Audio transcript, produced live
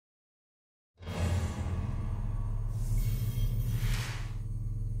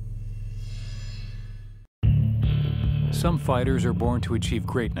Some fighters are born to achieve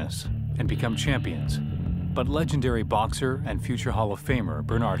greatness and become champions. But legendary boxer and future Hall of Famer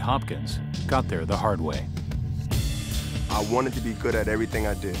Bernard Hopkins got there the hard way. I wanted to be good at everything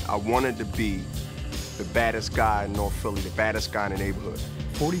I did. I wanted to be the baddest guy in North Philly, the baddest guy in the neighborhood.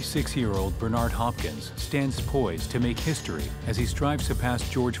 46-year-old Bernard Hopkins stands poised to make history as he strives to pass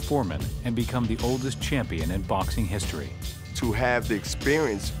George Foreman and become the oldest champion in boxing history. To have the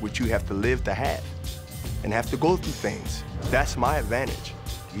experience which you have to live to have and have to go through things, that's my advantage.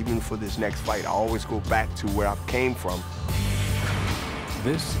 Even for this next fight, I always go back to where I came from.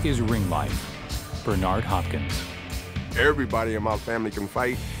 This is Ring Life. Bernard Hopkins. Everybody in my family can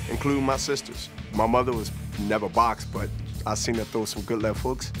fight, including my sisters. My mother was never boxed, but I seen her throw some good left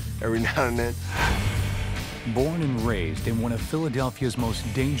hooks every now and then. Born and raised in one of Philadelphia's most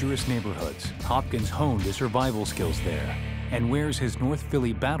dangerous neighborhoods, Hopkins honed his survival skills there and wears his North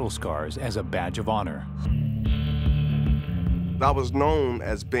Philly battle scars as a badge of honor. I was known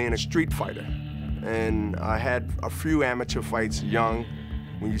as being a street fighter, and I had a few amateur fights young.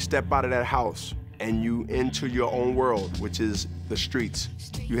 When you step out of that house and you into your own world, which is the streets,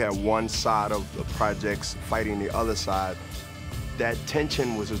 you have one side of the projects fighting the other side. That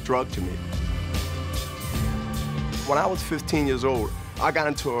tension was a drug to me. When I was 15 years old, I got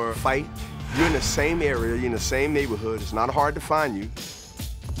into a fight. You're in the same area, you're in the same neighborhood. It's not hard to find you.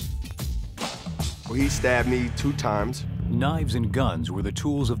 Well, he stabbed me 2 times. Knives and guns were the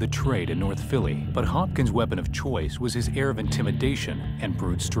tools of the trade in North Philly, but Hopkins' weapon of choice was his air of intimidation and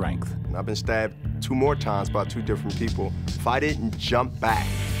brute strength. And I've been stabbed 2 more times by 2 different people. If I didn't jump back,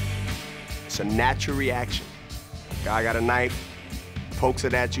 it's a natural reaction. Guy got a knife, pokes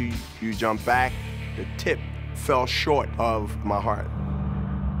it at you, you jump back. The tip fell short of my heart.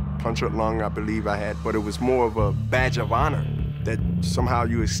 Punctured lung, I believe I had, but it was more of a badge of honor that somehow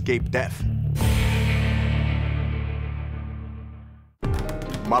you escaped death.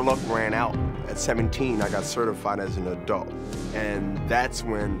 My luck ran out. At 17, I got certified as an adult. And that's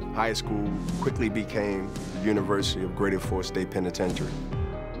when high school quickly became the University of Greater Falls State Penitentiary.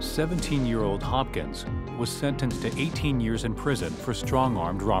 17-year-old Hopkins was sentenced to 18 years in prison for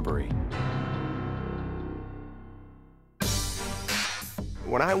strong-armed robbery.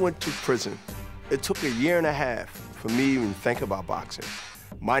 When I went to prison, it took 1.5 years for me to even think about boxing.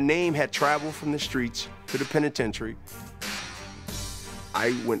 My name had traveled from the streets to the penitentiary.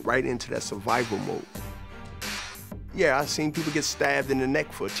 I went right into that survival mode. Yeah, I seen people get stabbed in the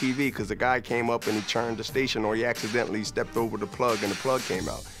neck for TV because the guy came up and he turned the station, or he accidentally stepped over the plug and the plug came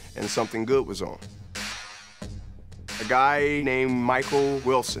out and something good was on. A guy named Michael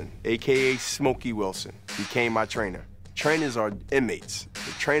Wilson, AKA Smokey Wilson, became my trainer. Trainers are inmates.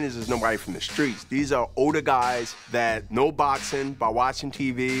 The trainers is nobody from the streets. These are older guys that know boxing by watching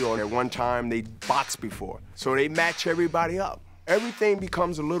TV, or at one time they boxed before. So they match everybody up. Everything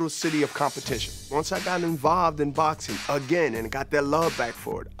becomes a little city of competition. Once I got involved in boxing again and got that love back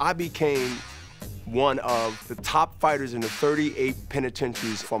for it, I became one of the top fighters in the 38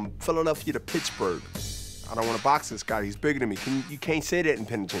 penitentiaries from Philadelphia to Pittsburgh. I don't want to box this guy, he's bigger than me. You can't say that in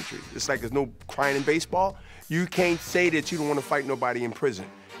penitentiary. It's like there's no crying in baseball. You can't say that you don't want to fight nobody in prison.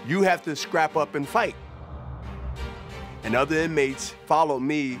 You have to scrap up and fight. And other inmates followed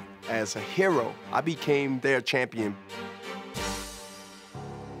me as a hero. I became their champion.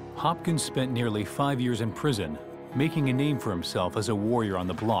 Hopkins spent nearly 5 years in prison, making a name for himself as a warrior on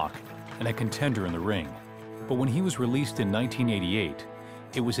the block and a contender in the ring. But when he was released in 1988,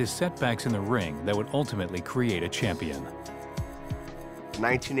 it was his setbacks in the ring that would ultimately create a champion. In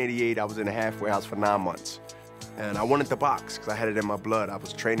 1988, I was in a halfway house for 9 months. And I wanted to box because I had it in my blood. I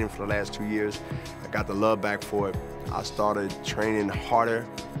was training for the last 2 years. I got the love back for it. I started training harder.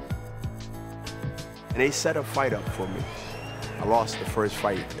 And they set a fight up for me. I lost the first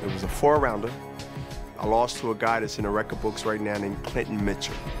fight. It was a 4-rounder. I lost to a guy that's in the record books right now named Clinton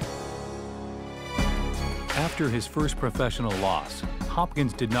Mitchell. After his first professional loss,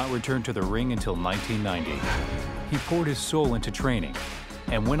 Hopkins did not return to the ring until 1990. He poured his soul into training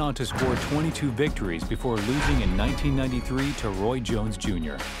and went on to score 22 victories before losing in 1993 to Roy Jones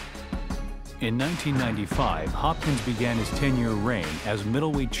Jr. In 1995, Hopkins began his 10-year reign as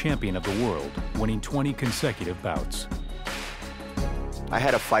middleweight champion of the world, winning 20 consecutive bouts. I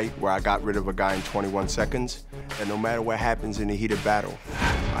had a fight where I got rid of a guy in 21 seconds, and no matter what happens in the heat of battle,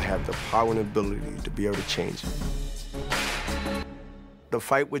 I have the power and ability to be able to change it. The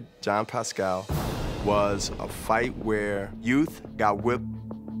fight with John Pascal was a fight where youth got whipped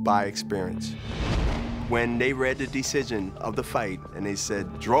by experience. When they read the decision of the fight and they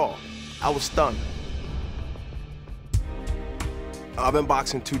said, draw, I was stunned. I've been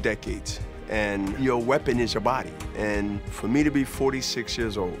boxing 2 decades, and your weapon is your body. And for me to be 46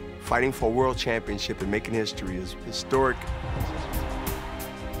 years old, fighting for a world championship and making history is historic.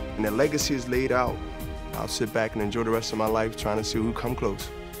 And the legacy is laid out. I'll sit back and enjoy the rest of my life trying to see who come close.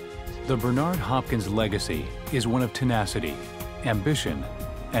 The Bernard Hopkins legacy is one of tenacity, ambition,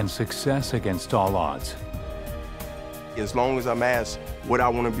 and success against all odds. As long as I'm asked what I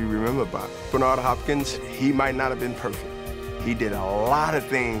want to be remembered by, Bernard Hopkins, he might not have been perfect. He did a lot of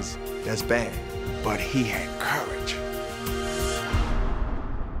things that's bad, but he had courage.